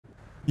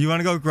You want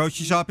to go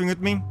grocery shopping with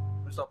me?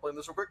 Let me stop playing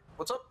this real quick.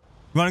 What's up?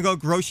 You want to go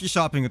grocery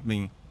shopping with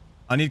me?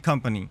 I need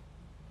company.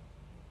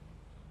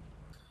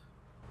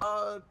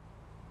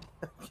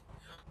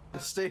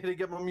 Stay here to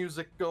get my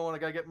music going. I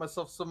gotta get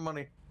myself some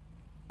money.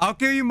 I'll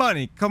give you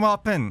money. Come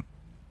up in.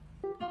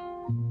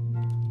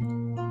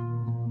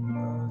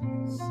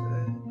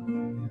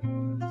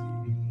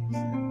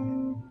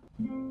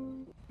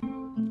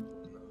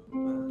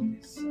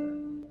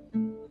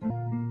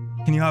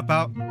 Can you hop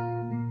out?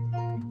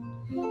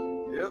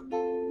 Yep.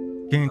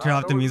 Can you turn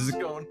off the music?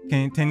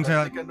 Can you turn I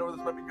off? think I know where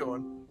this might be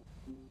going.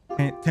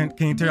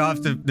 Can you turn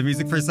off the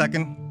music for a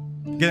second?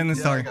 Get in the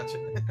Yeah, store. I got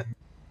you.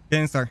 Get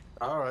in the store.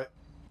 All right.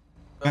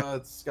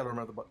 It's gotta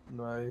remember the button.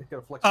 I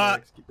gotta flex my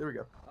X key. There we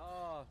go.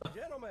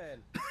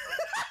 Gentlemen.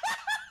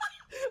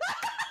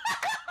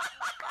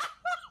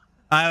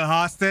 I have a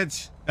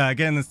hostage. Get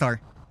in the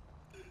store.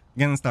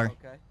 Get in the store.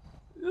 Okay.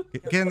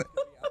 Get in.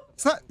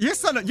 You're a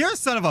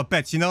son of a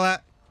bitch. You know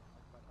that?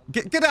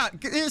 Get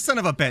out. You're a son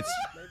of a bitch.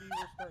 Maybe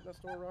we're starting a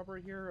store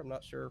robbery here. I'm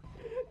not sure.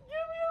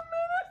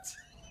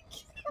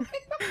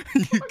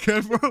 You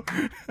good, bro? Fuck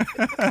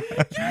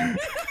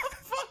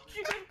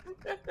you.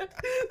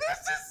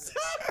 This has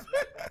happened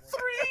 3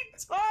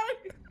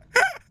 times.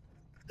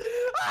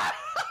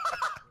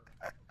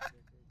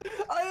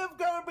 I have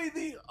got to be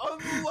the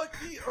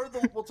unlucky, or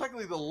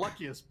technically the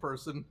luckiest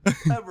person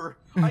ever.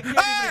 I can't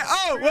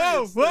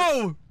even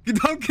whoa!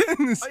 Don't get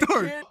in the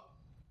store.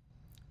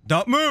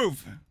 Don't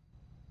move.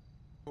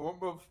 I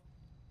won't move.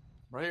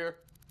 Right here.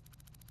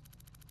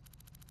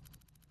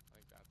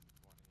 Like that's the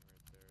 20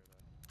 right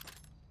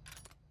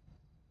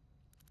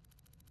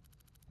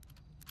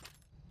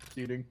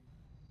there. Eating.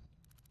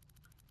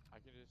 I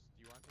can just.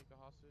 Do you want to take the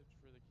hostage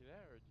for the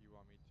cadet, or do you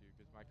want me to?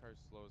 Because my car's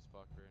slow as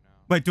fuck right now.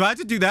 Wait, do I have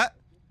to do that?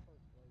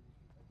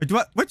 Wait, do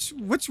I? Which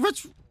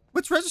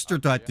register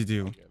do I have to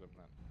do?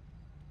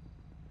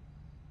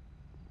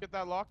 Get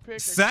that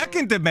lockpick.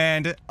 Second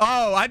demand.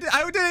 Oh, I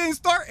didn't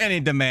start any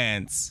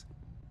demands.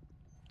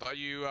 Thought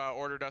you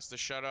ordered us to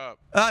shut up.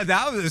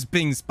 That was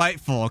being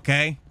spiteful,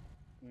 okay?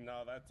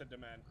 No, that's a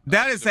demand.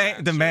 That is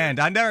a demand.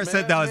 I never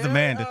said that was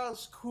demand. May I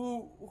ask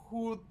who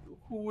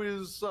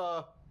is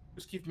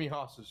who's keeping me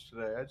hostage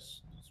today? I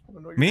just want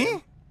to know your Me?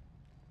 name.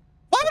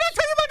 Why would I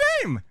tell you my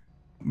name?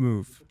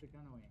 Move. Put the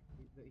gun away.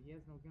 He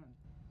has no gun.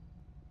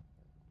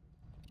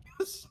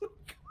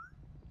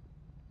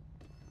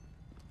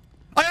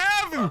 I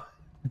have him.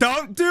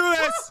 Don't do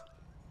this.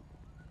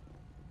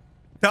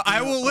 No,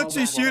 I will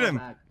literally shoot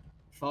him.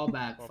 Fall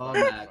back. Fall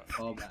back.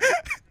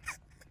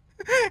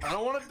 I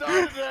don't want to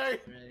die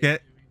today.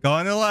 Go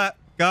on the left.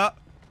 Go.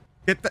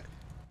 Get the.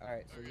 All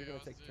right, so you're gonna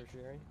take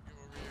tertiary.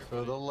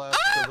 To the left.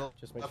 To the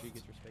Just make sure you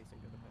get your spacing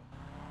good.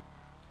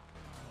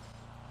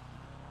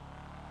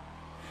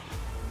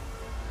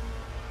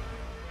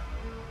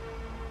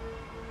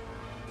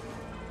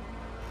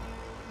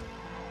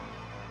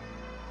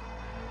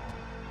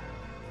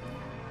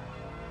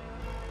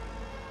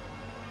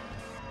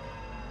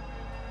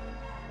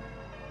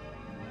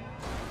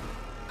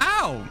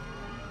 Ow!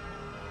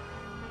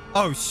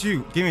 Oh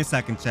shoot! Give me a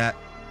second, chat.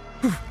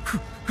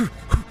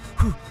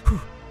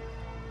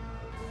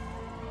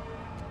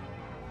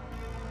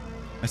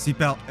 My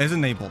seatbelt is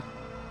enabled.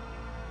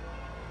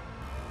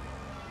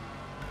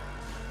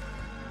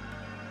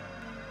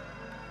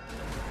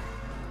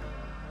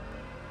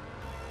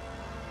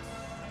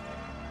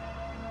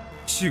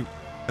 Shoot!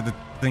 At the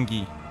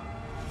thingy.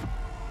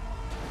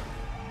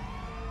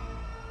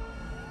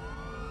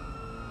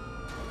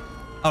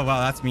 Oh wow,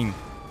 that's mean.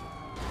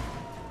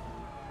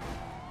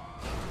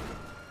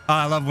 Oh,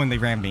 I love when they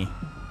ram me.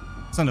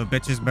 Son of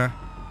bitches, bro.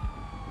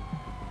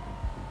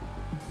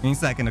 Give me a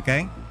second,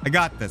 okay? I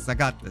got this.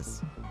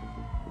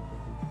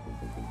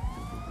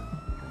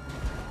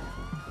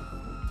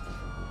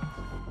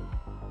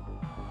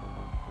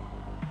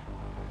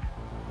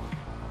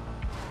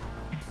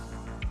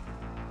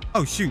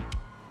 Oh, shoot.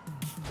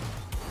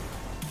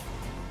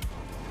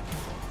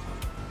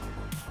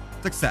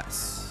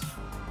 Success.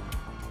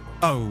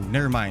 Oh,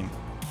 never mind.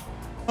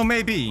 Oh,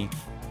 maybe.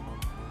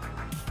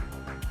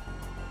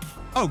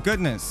 Oh,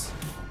 goodness.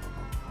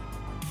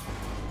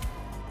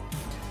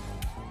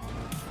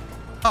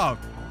 Oh,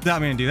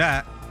 not mean to do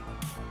that.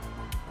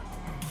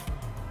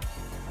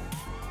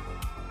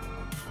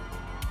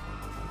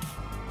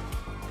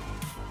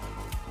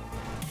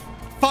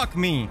 Fuck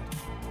me.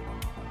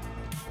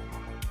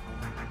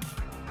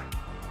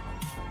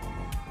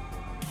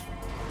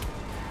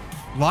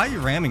 Why are you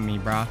ramming me,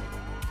 brah?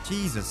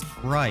 Jesus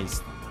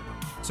Christ.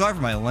 Sorry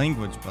for my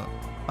language, but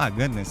my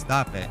goodness,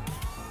 stop it.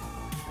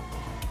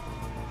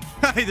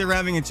 They're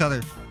ramming each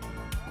other.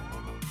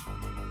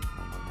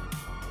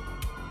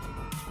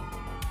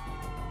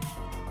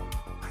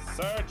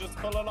 Sir, just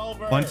pull it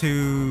over. 1,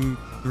 2,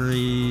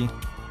 3,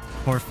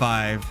 4,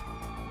 5.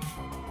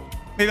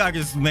 Maybe I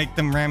could just make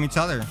them ram each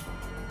other.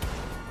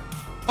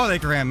 Oh, they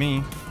can ram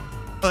me.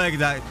 Oh,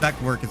 that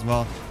could work as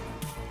well.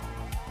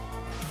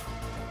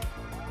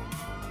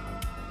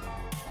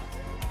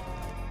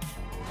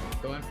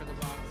 Going for the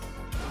box.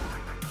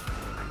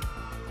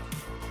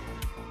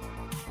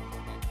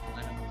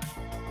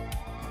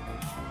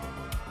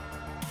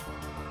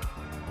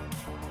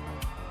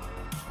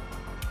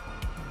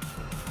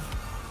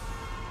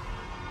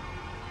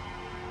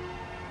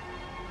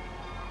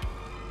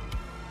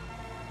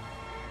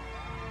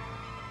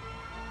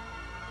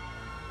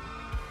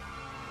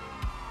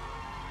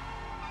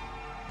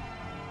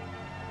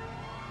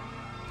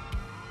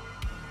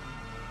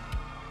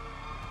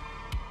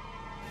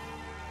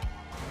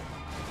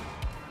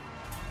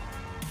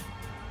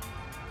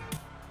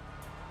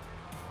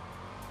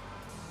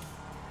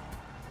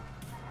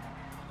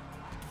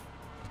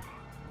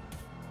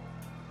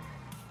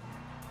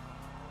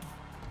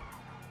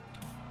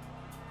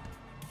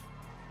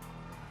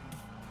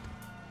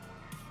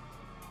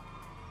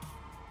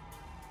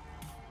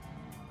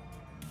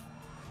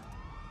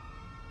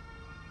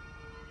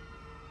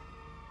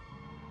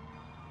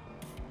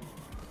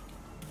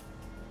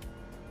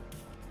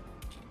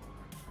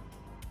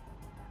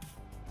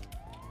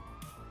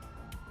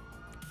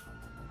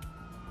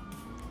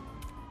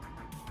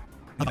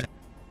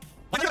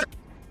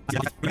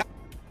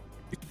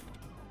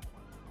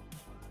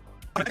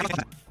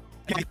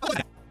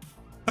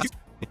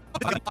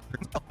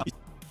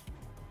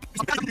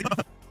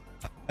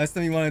 Last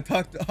time you want to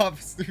talk to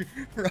Officer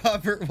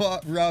Robert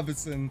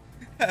Robinson.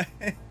 Yeah,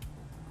 I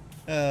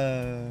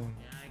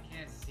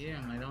can't see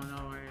him. I don't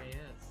know where he is.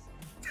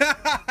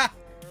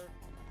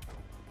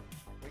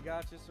 We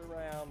got you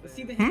surrounded. Let's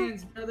see the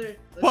hands, brother.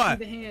 Let's What?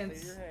 see the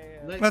hands. See your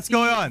hands. What's see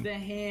going on? The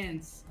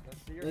hands.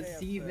 Let's see your Let's hands,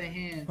 see sir. the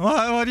hands.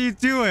 What are you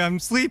doing? I'm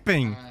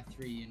sleeping.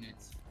 3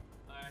 units.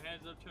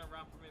 Hands up, turn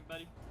around for me,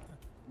 buddy.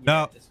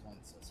 No. This one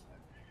suspect.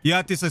 You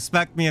have to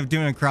suspect me of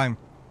doing a crime.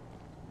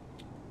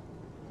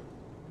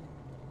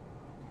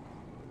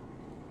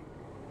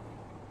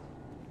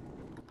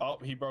 Oh,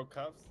 he broke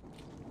cuffs.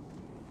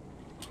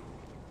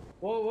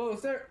 Whoa, whoa,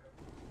 sir.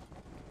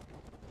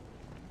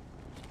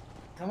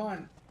 Come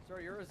on. Sir,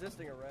 you're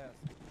resisting arrest.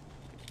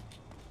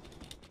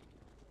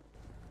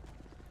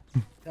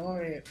 Come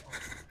over here.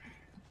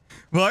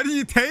 What do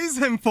you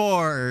tase him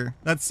for?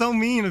 That's so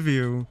mean of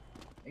you.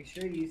 Make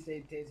sure you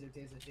say taser,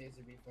 taser,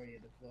 taser before you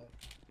deploy.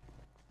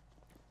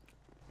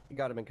 You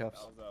got him in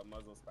cuffs. That was a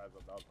muzzle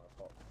spasm. That was my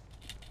fault.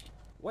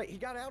 Wait, he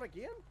got out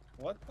again?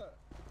 What the?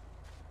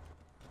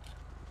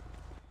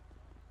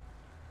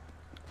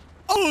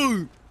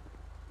 Oh!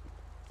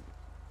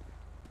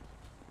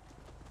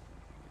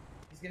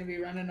 He's gonna be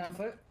running on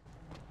foot.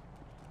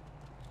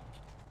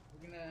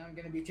 I'm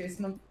gonna be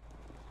chasing him.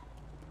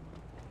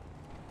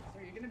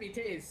 Sir, you're gonna be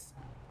tased.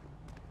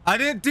 I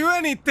didn't do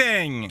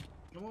anything.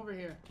 Come over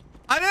here.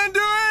 I didn't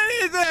do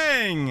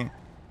anything.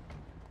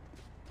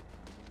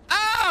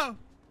 Ow!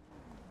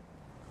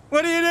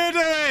 What are you doing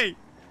to me?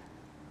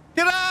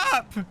 Get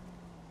up!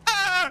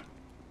 Ah!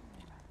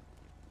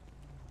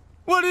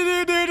 What did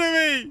you do to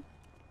me?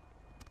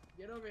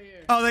 Get over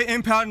here. Oh, they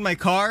impounded my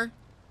car?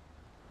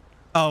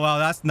 Oh, wow,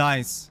 that's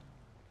nice.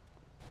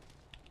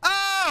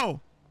 Oh!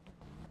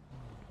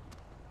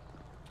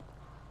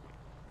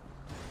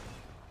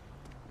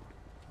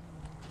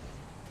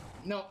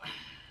 No.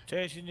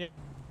 Chasing you.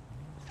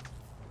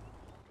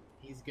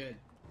 He's good.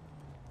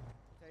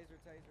 Taser,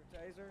 taser,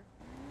 taser.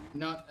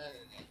 No,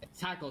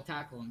 tackle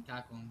him.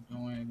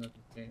 Don't worry about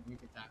the taser. We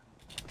can tackle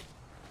him.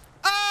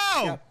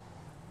 Oh! Yep.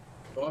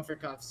 Going for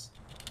cuffs.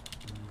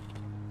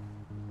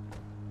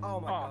 Oh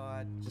my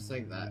god. Just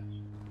like that.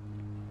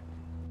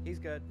 He's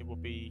good. It will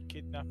be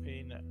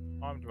kidnapping,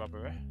 armed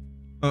robbery,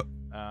 No,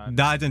 and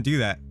I didn't do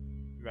that.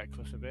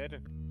 reckless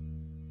abandon.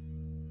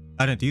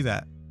 I didn't do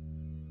that.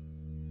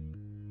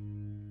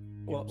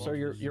 Well, sir,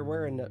 you're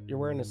wearing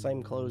the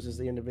same clothes as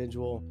the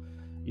individual.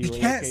 You You were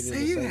can't located in say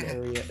the same that.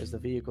 area as the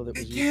vehicle that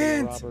was You used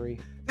in can't. the robbery.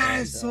 That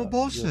and, is so Your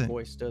bullshit.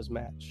 voice does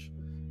match.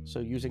 So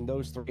using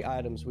those 3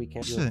 items, we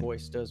can. Your Shit.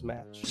 voice does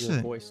match. Your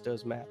Shit. voice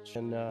does match,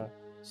 and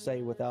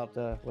say without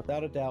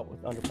a doubt,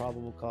 under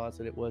probable cause,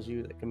 that it was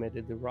you that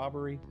committed the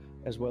robbery,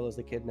 as well as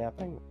the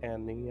kidnapping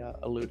and the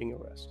eluding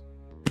arrest.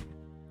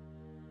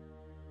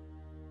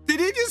 Did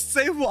he just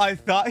say what I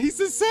thought he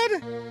just said?